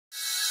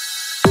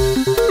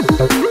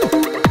YouTube,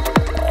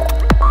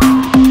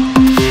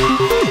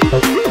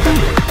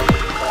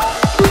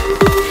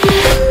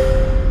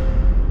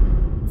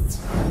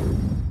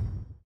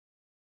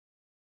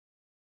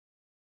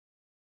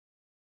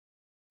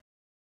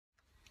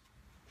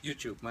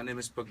 my name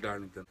is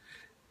Darlington.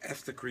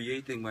 After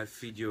creating my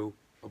video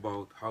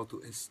about how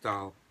to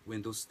install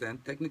Windows 10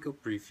 technical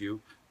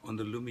preview on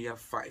the Lumia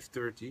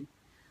 530,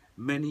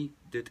 many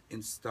did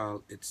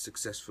install it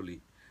successfully,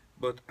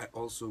 but I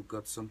also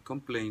got some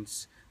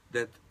complaints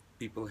that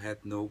people had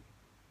no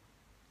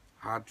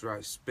hard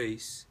drive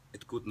space,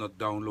 it could not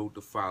download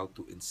the file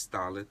to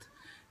install it.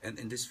 And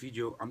in this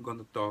video I'm going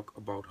to talk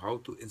about how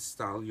to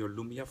install your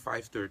Lumia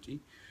 530,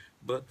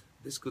 but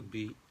this could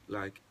be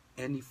like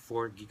any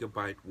 4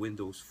 GB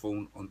Windows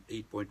phone on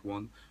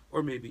 8.1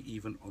 or maybe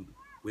even on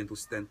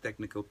Windows 10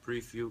 technical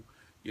preview,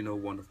 you know,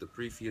 one of the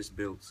previous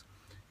builds,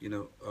 you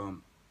know,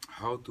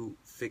 how to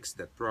fix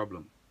that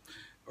problem.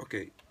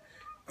 Okay,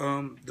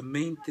 the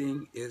main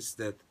thing is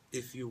that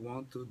if you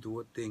want to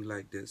do a thing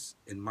like this,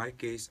 in my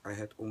case I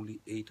had only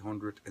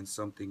 800 and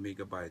something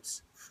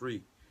megabytes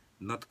free,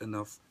 not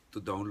enough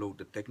to download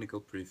the technical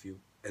preview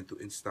and to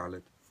install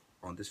it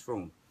on this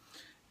phone.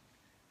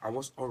 I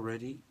was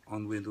already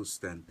on Windows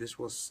 10. This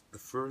was the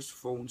first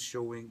phone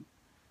showing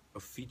a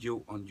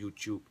video on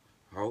YouTube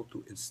how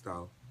to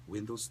install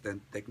Windows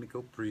 10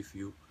 technical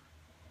preview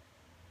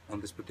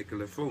on this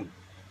particular phone,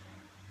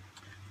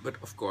 but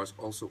of course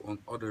also on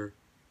other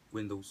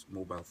Windows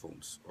mobile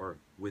phones or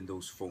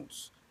Windows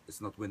phones.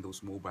 It's not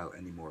Windows Mobile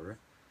anymore. Eh?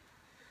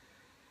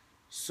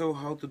 So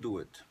how to do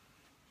it?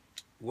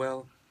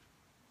 Well,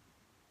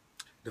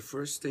 the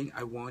first thing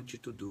I want you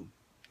to do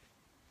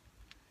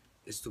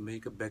is to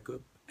make a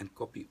backup and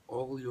copy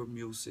all your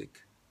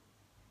music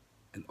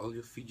and all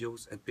your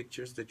videos and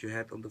pictures that you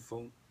had on the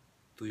phone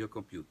to your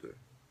computer.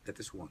 That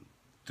is one.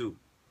 Two,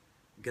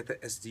 get a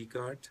SD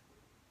card,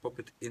 pop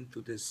it into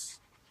this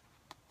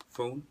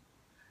phone,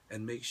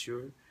 and make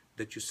sure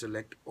that you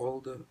select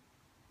all the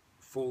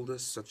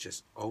folders such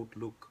as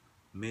Outlook,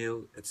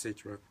 Mail,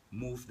 etc.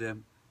 Move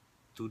them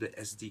to the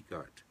SD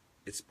card.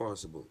 It's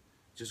possible.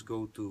 Just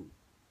go to,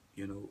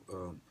 you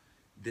know,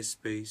 this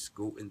space,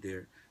 go in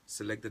there,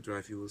 select the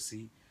drive. You will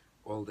see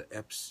all the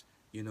apps,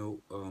 you know,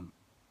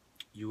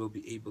 you will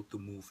be able to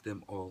move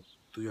them all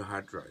to your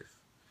hard drive.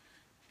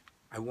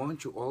 I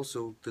want you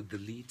also to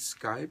delete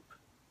Skype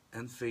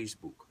and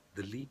Facebook.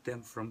 Delete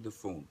them from the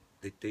phone.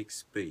 They take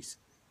space.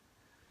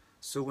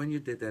 So when you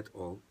did that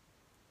all,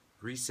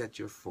 reset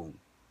your phone.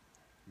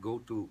 Go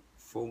to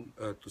phone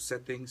to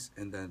settings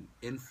and then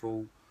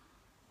info,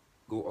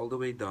 go all the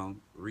way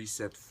down,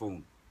 reset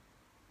phone.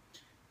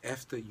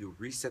 After you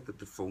resetted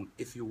the phone,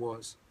 if you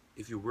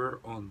were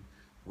on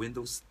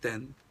Windows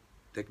 10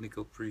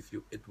 technical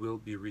preview, it will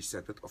be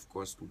resetted, of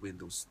course, to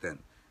Windows 10.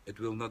 It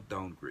will not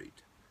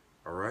downgrade.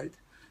 Alright,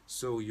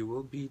 so you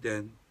will be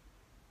then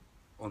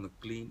on a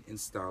clean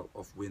install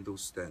of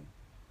Windows 10.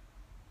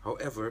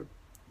 However,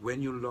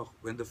 when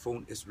the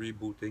phone is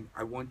rebooting,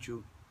 I want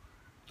you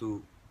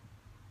to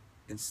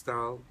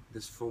install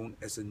this phone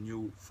as a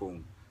new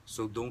phone.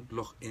 So don't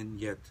log in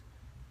yet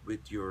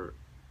with your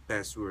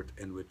password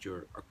and with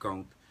your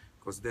account,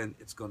 because then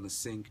it's gonna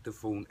sync the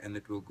phone and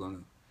it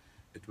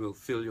will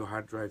fill your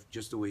hard drive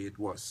just the way it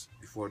was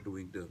before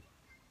doing the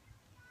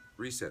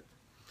reset.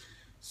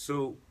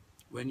 So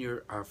when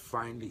you are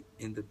finally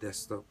in the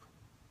desktop,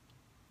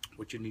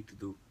 what you need to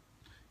do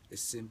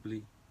is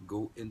simply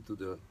go into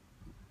the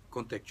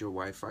contact your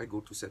Wi-Fi,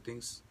 go to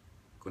settings,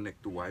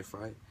 connect to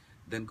Wi-Fi,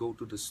 then go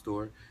to the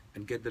store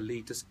and get the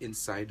latest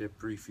Insider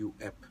Preview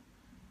app.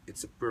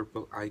 It's a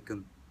purple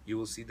icon. You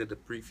will see that the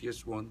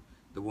previous one,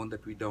 the one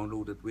that we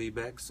downloaded way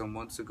back some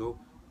months ago,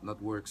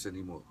 not works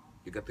anymore.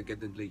 You got to get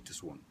the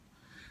latest one.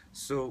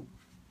 So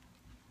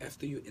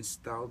after you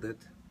installed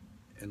it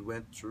and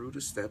went through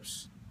the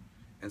steps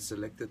and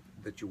selected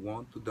that you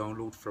want to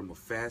download from a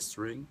fast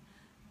ring,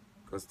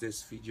 because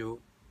this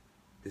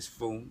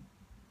phone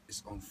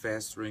is on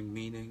fast ring,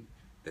 meaning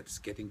that it's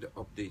getting the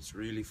updates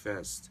really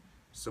fast.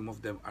 Some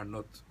of them are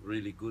not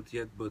really good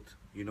yet, but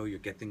you know, you're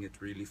getting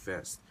it really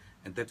fast,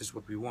 and that is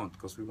what we want,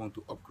 because we want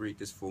to upgrade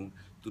this phone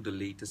to the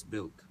latest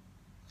build.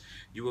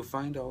 You will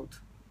find out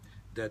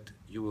that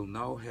you will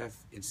now have,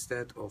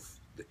 instead of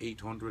the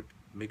 800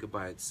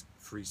 megabytes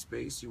free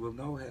space, you will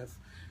now have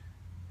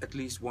at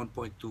least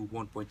 1.2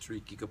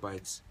 1.3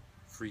 gigabytes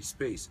free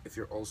space if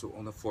you're also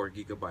on a 4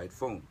 GB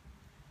phone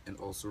and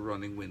also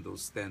running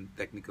Windows 10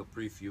 technical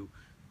preview,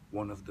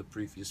 one of the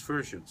previous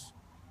versions.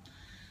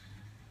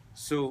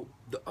 So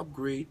the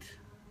upgrade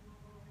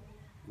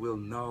will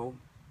now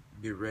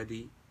be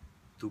ready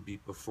to be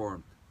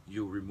performed.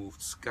 You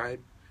removed Skype,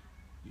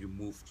 you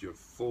moved your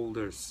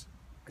folders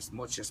as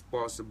much as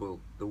possible,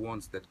 the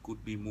ones that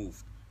could be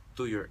moved,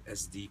 to your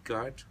SD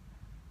card.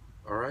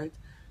 Alright,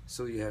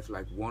 so you have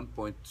like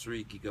 1.3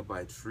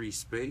 GB free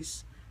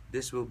space.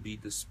 This will be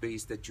the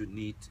space that you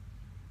need,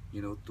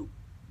 you know, to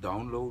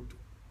download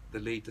the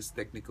latest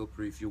technical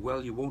preview.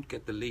 Well, you won't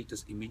get the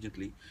latest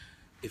immediately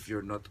if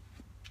you're not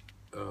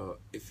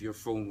if your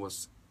phone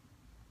was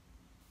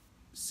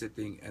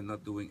sitting and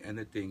not doing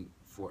anything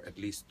for at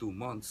least 2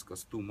 months,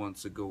 because 2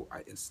 months ago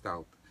I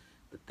installed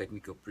the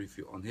technical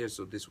preview on here.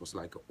 So this was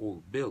like an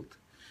old build.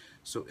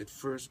 So it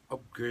first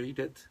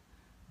upgraded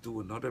to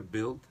another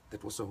build.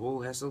 That was a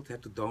whole hassle.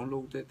 Had to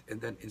download it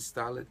and then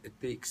install it. It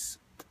takes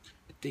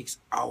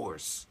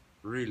hours,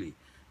 really.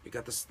 You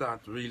got to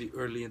start really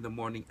early in the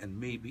morning, and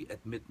maybe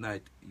at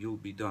midnight you'll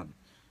be done.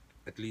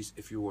 At least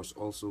if you was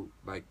also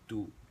like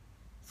 2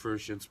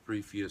 versions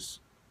previous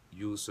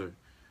user,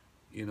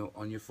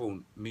 on your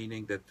phone,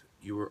 meaning that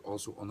you were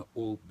also on an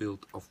old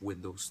build of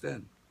Windows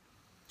 10.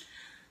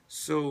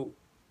 So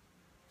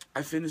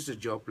I finished the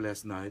job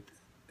last night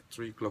at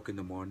 3 o'clock in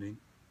the morning.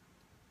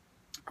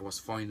 I was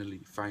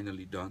finally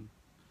done.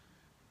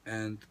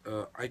 And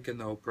I can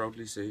now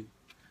proudly say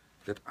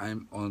that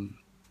I'm on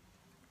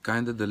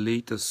kind of the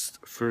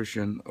latest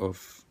version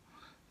of,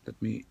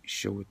 let me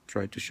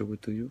try to show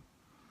it to you.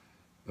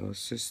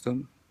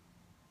 System,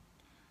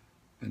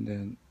 and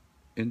then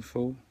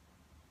info,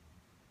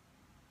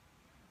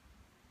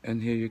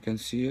 and here you can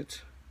see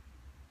it,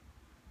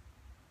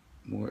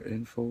 more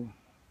info.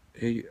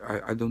 Hey,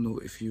 I don't know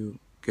if you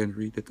can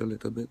read it a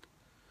little bit.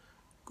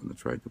 I'm gonna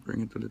try to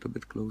bring it a little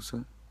bit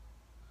closer.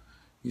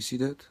 You see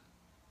that?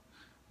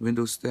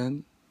 Windows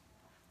 10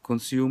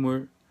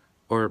 consumer,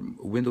 or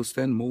Windows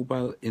 10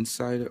 mobile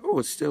insider. Oh,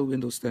 it's still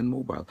Windows 10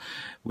 mobile.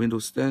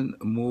 Windows 10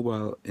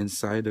 mobile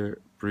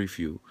insider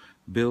preview.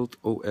 Build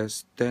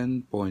OS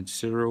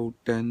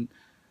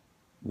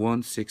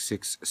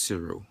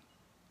 10.0.10.1660.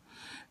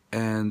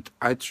 And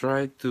I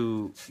tried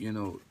to,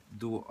 do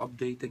an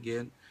update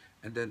again,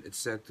 and then it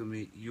said to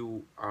me,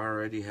 you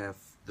already have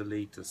the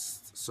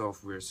latest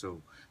software,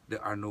 so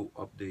there are no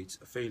updates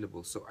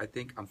available. So I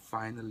think I'm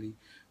finally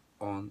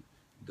on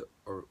the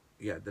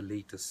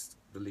latest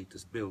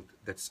build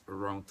that's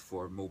around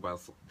for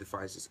mobile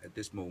devices at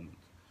this moment.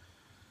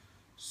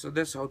 So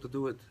that's how to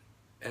do it,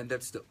 and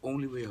that's the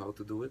only way how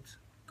to do it.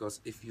 Because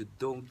if you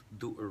don't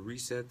do a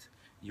reset,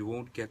 you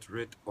won't get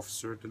rid of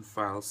certain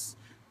files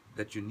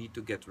that you need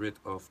to get rid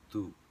of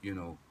to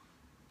do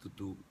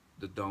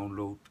the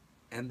download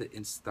and the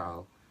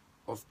install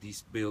of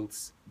these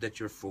builds that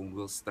your phone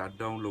will start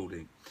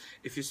downloading.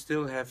 If you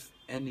still have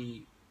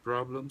any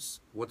problems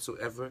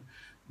whatsoever,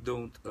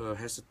 don't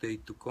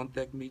hesitate to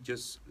contact me.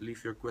 Just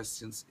leave your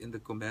questions in the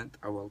comment.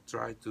 I will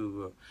try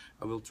to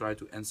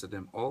answer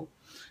them all.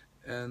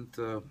 And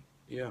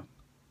yeah,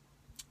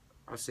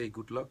 I say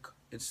good luck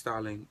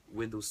installing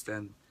Windows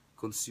 10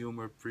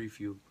 Consumer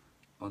Preview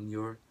on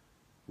your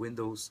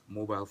Windows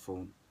mobile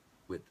phone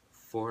with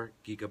 4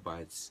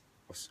 gigabytes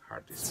of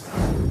hard disk.